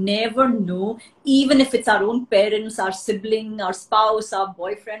can never know, even if it's our own parents, our sibling, our spouse, our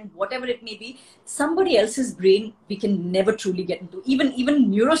boyfriend, whatever it may be. Somebody else's brain we can never truly get into. Even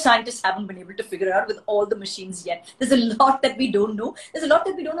neuroscientists haven't been able to figure out with all the machines yet. There's a lot that we don't know. There's a lot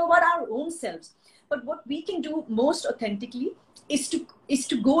that we don't know about our own selves. But what we can do most authentically is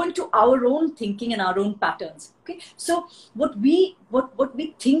to go into our own thinking and our own patterns. Okay, so what we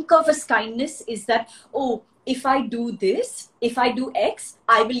think of as kindness is that, oh, if I do this, if I do X,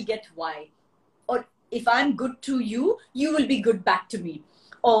 I will get Y, or if I'm good to you, you will be good back to me,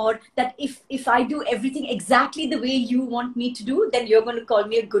 or that if I do everything exactly the way you want me to do, then you're going to call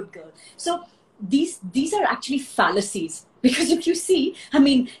me a good girl. So these are actually fallacies. Because if you see, I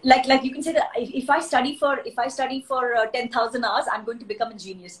mean, like you can say that if I study for 10,000 hours, I'm going to become a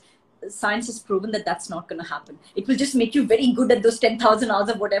genius. Science has proven that that's not going to happen. It will just make you very good at those 10,000 hours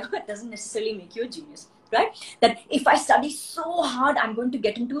of whatever. It doesn't necessarily make you a genius, right? That if I study so hard, I'm going to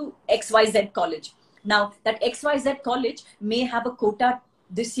get into XYZ college. Now, that XYZ college may have a quota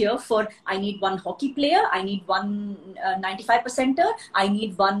this year for, I need one hockey player, I need one 95%er, I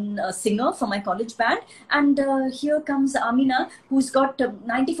need one singer for my college band. And here comes Amina, who's got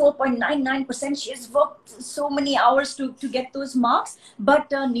 94.99%. She has worked so many hours to get those marks, but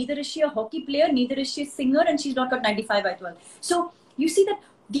neither is she a hockey player, neither is she a singer, and she's not got 95 as well. So you see that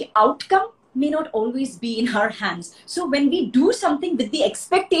the outcome may not always be in our hands. So when we do something with the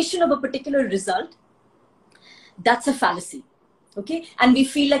expectation of a particular result, that's a fallacy. Okay, and we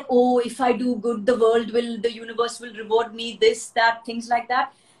feel like, oh, if I do good, the universe will reward me, this, that, things like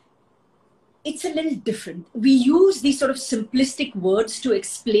that. It's a little different. We use these sort of simplistic words to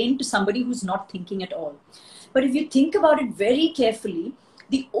explain to somebody who's not thinking at all. But if you think about it very carefully,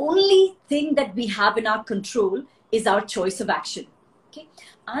 the only thing that we have in our control is our choice of action. Okay,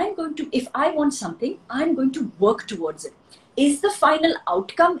 if I want something, I'm going to work towards it. Is the final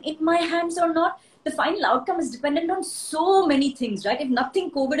outcome in my hands or not? The final outcome is dependent on so many things, right? If nothing,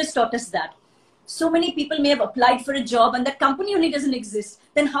 COVID has taught us that. So many people may have applied for a job and that company only doesn't exist.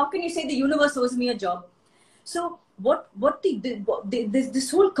 Then how can you say the universe owes me a job? So this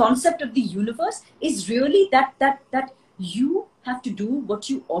whole concept of the universe is really that you have to do what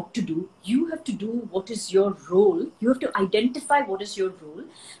you ought to do. You have to do what is your role. You have to identify what is your role.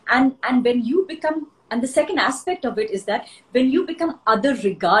 And when you become, and the second aspect of it is that when you become other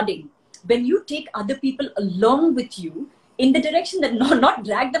regarding, when you take other people along with you in the direction that not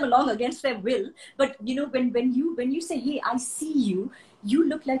drag them along against their will, but when you say, hey, I see you, you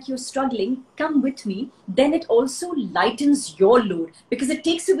look like you're struggling, come with me, then it also lightens your load because it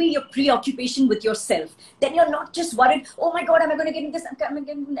takes away your preoccupation with yourself. Then you're not just worried, oh my God, am I going to get in this? Am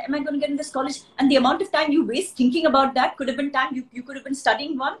I going to get in this college? And the amount of time you waste thinking about that could have been time you could have been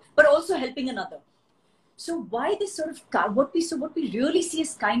studying one, but also helping another. So why this sort of, what we really see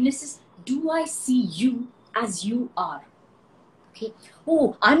as kindness is, do I see you as you are? Okay.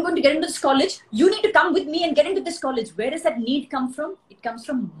 Oh, I'm going to get into this college. You need to come with me and get into this college. Where does that need come from? It comes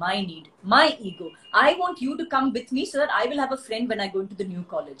from my need, my ego. I want you to come with me so that I will have a friend when I go into the new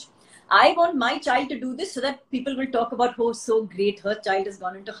college. I want my child to do this so that people will talk about, oh, so great, her child has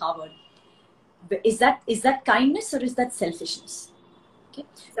gone into Harvard. Is that kindness or is that selfishness? Okay.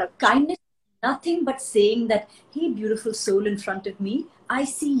 So kindness is nothing but saying that, hey, beautiful soul in front of me, I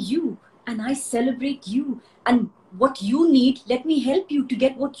see you and I celebrate you. And what you need, let me help you to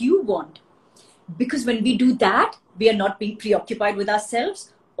get what you want. Because when we do that, we are not being preoccupied with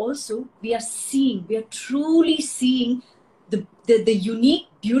ourselves. Also, we are truly seeing the unique,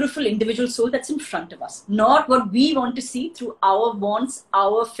 beautiful individual soul that's in front of us. Not what we want to see through our wants,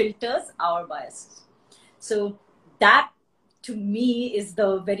 our filters, our biases. So that, to me, is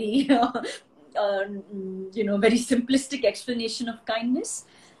the very, very simplistic explanation of kindness.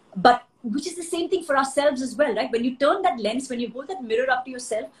 But which is the same thing for ourselves as well, right? When you turn that lens, when you hold that mirror up to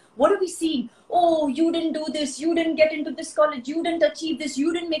yourself, what are we seeing? Oh, you didn't do this. You didn't get into this college. You didn't achieve this.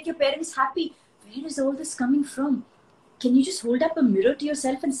 You didn't make your parents happy. Where is all this coming from? Can you just hold up a mirror to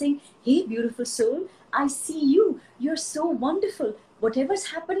yourself and saying, hey, beautiful soul, I see you. You're so wonderful. Whatever's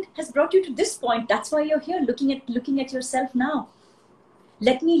happened has brought you to this point. That's why you're here looking at yourself now.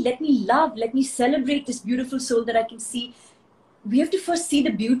 Let me love, let me celebrate this beautiful soul that I can see. We have to first see the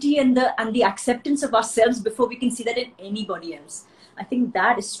beauty and the acceptance of ourselves before we can see that in anybody else. I think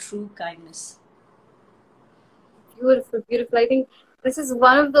that is true kindness. Beautiful, beautiful. I think this is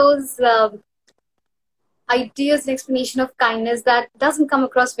one of those ideas and explanation of kindness that doesn't come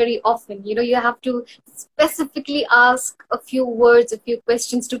across very often. You have to specifically ask a few words, a few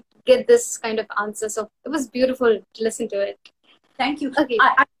questions to get this kind of answer. So it was beautiful to listen to it. Thank you. Okay.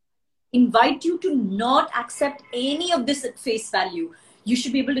 I invite you to not accept any of this at face value. You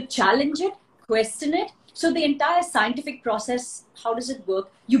should be able to challenge it, question it. So the entire scientific process, how does it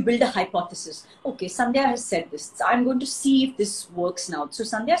work? You build a hypothesis. Okay, Sandhya has said this. So I'm going to see if this works now. So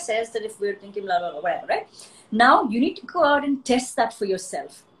Sandhya says that if we're thinking blah, blah, blah, whatever, right? Now you need to go out and test that for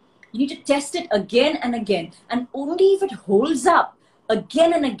yourself. You need to test it again and again. And only if it holds up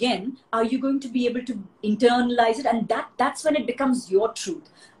again and again are you going to be able to internalize it. And that's when it becomes your truth.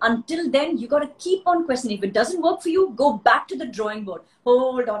 Until then, you got to keep on questioning. If it doesn't work for you, go back to the drawing board.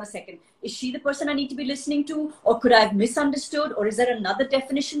 Hold on a second. Is she the person I need to be listening to? Or could I have misunderstood? Or is there another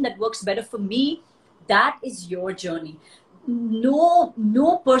definition that works better for me? That is your journey.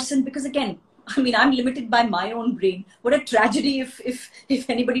 No person, because again, I mean, I'm limited by my own brain. What a tragedy if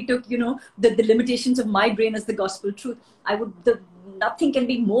anybody took, the limitations of my brain as the gospel truth. Nothing can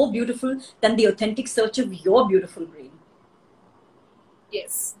be more beautiful than the authentic search of your beautiful brain.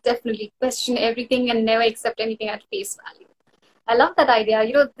 Yes, definitely. Question everything and never accept anything at face value. I love that idea.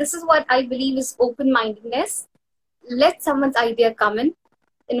 This is what I believe is open-mindedness. Let someone's idea come in,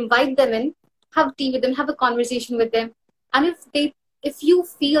 invite them in, have tea with them, have a conversation with them. And if you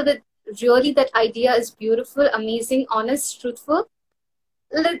feel that really that idea is beautiful, amazing, honest, truthful,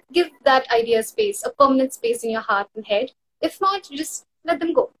 give that idea space, a permanent space in your heart and head. If not, just let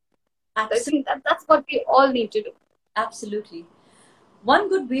them go. Absolutely. I think that's what we all need to do. Absolutely. One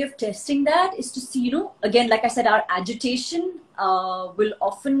good way of testing that is to see, again, like I said, our agitation will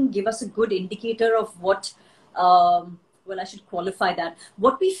often give us a good indicator of what, I should qualify that.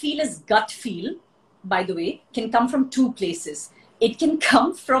 What we feel as gut feel, by the way, can come from two places. It can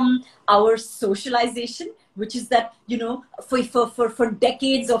come from our socialization, which is that, for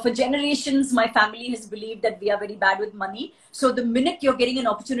decades or for generations, my family has believed that we are very bad with money. So the minute you're getting an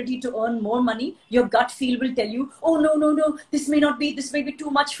opportunity to earn more money, your gut feel will tell you, oh, no, this may be too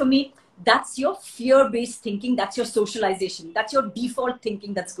much for me. That's your fear-based thinking. That's your socialization. That's your default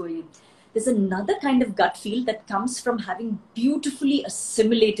thinking that's going in. There's another kind of gut feel that comes from having beautifully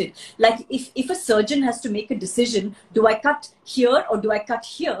assimilated. Like if a surgeon has to make a decision, do I cut here or do I cut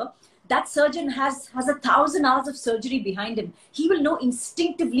here? That surgeon has 1,000 hours of surgery behind him. He will know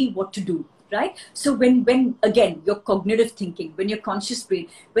instinctively what to do, right? So when again, your cognitive thinking, when your conscious brain,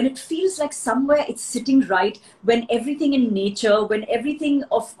 when it feels like somewhere it's sitting right, when everything in nature, when everything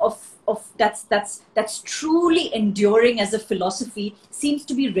of that's truly enduring as a philosophy seems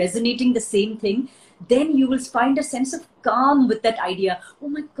to be resonating the same thing, then you will find a sense of calm with that idea. Oh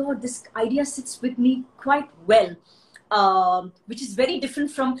my God, this idea sits with me quite well. which is very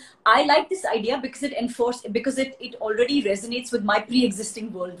different from, I like this idea because it already resonates with my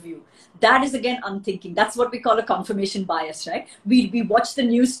pre-existing worldview. That is again unthinking. That's what we call a confirmation bias, right? We watch the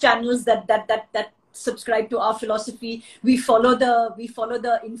news channels that subscribe to our philosophy. We follow the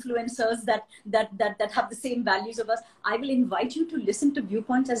influencers that have the same values of us. I will invite you to listen to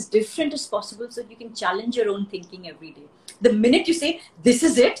viewpoints as different as possible so that you can challenge your own thinking every day. The minute you say this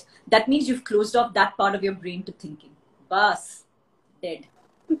is it, that means you've closed off that part of your brain to thinking. Bas, dead.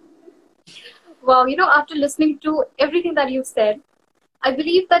 Wow, after listening to everything that you've said, I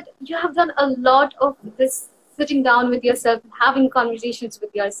believe that you have done a lot of this sitting down with yourself, having conversations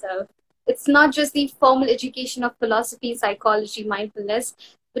with yourself. It's not just the formal education of philosophy, psychology, mindfulness,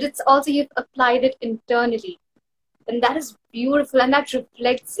 but it's also you've applied it internally. And that is beautiful, and that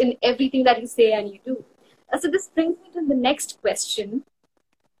reflects in everything that you say and you do. So this brings me to the next question.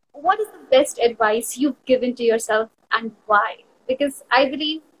 What is the best advice you've given to yourself and why? Because I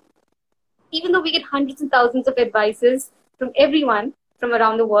believe even though we get hundreds and thousands of advices from everyone from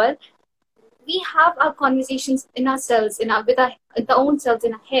around the world, we have our conversations in ourselves, with our own selves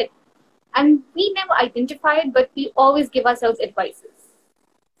in our head. And we never identify it, but we always give ourselves advices.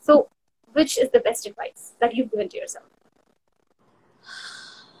 So which is the best advice that you've given to yourself?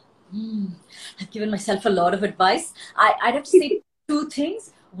 I've given myself a lot of advice. I'd have to say two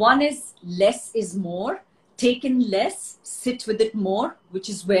things. One is less is more. Take in less, sit with it more, which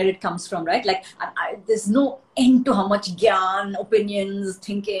is where it comes from, right? Like there's no end to how much gyan, opinions,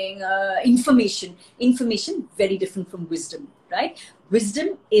 thinking, information. Information, very different from wisdom, right?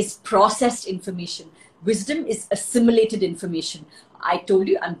 Wisdom is processed information. Wisdom is assimilated information. I told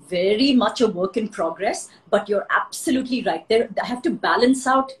you I'm very much a work in progress, but you're absolutely right. I have to balance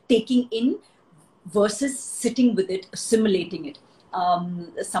out taking in versus sitting with it, assimilating it.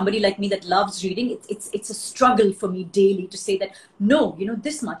 Somebody like me that loves reading, it's a struggle for me daily to say that no,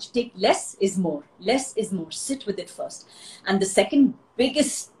 this much, take less is more, sit with it first. And the second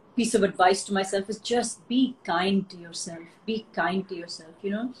biggest piece of advice to myself is just be kind to yourself.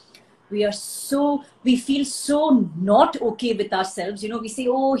 We feel so not okay with ourselves. We say,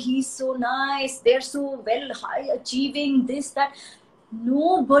 oh, he's so nice, they're so well high achieving, this, that.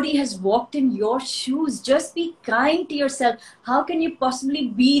 Nobody has walked in your shoes. Just be kind to yourself. How can you possibly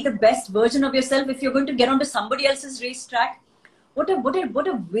be the best version of yourself if you're going to get onto somebody else's racetrack? What a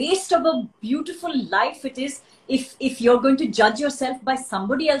waste of a beautiful life it is if you're going to judge yourself by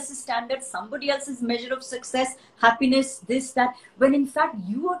somebody else's standards, somebody else's measure of success, happiness, this, that, when in fact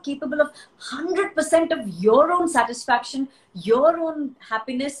you are capable of 100% of your own satisfaction, your own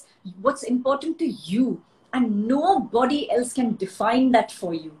happiness, what's important to you. And nobody else can define that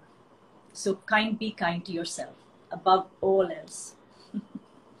for you. So be kind to yourself above all else.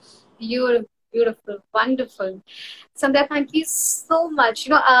 Beautiful, wonderful. Sandhya, thank you so much.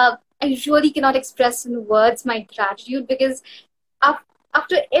 I really cannot express in words my gratitude because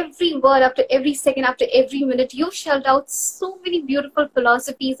after every word, after every second, after every minute, you've shelled out so many beautiful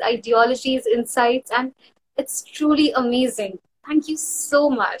philosophies, ideologies, insights, and it's truly amazing. Thank you so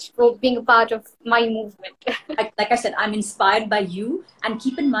much for being a part of my movement. Like I said, I'm inspired by you. And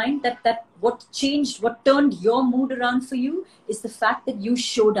keep in mind that what turned your mood around for you is the fact that you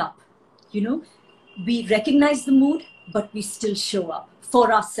showed up. We recognize the mood, but we still show up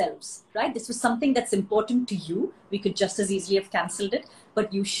for ourselves, right? This was something that's important to you. We could just as easily have canceled it,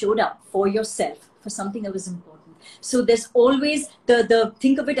 but you showed up for yourself, for something that was important. So there's always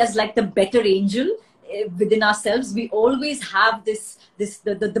think of it as like the better angel within ourselves. We always have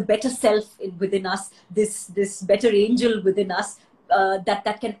the better self within us, this better angel within us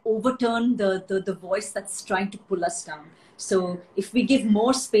that can overturn the voice that's trying to pull us down. So if we give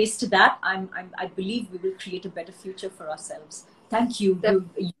more space to that, I believe we will create a better future for ourselves. Thank you.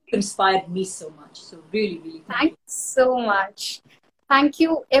 You inspired me so much. So really, really thank you so much. Thank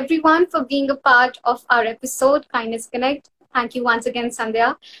you everyone for being a part of our episode, Kindness Connect. Thank you once again,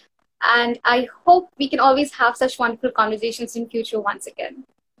 Sandhya. And I hope we can always have such wonderful conversations in future once again.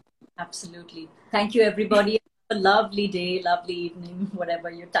 Absolutely. Thank you, everybody. Have a lovely day, lovely evening, whatever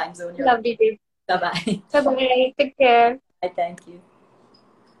your time zone you're Lovely day. Bye-bye. Bye-bye. Take care. Bye. Thank you.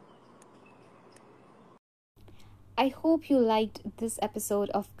 I hope you liked this episode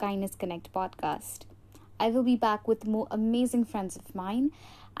of Kindness Connect podcast. I will be back with more amazing friends of mine,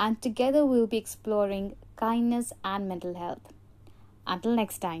 and together we'll be exploring kindness and mental health. Until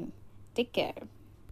next time. Take care.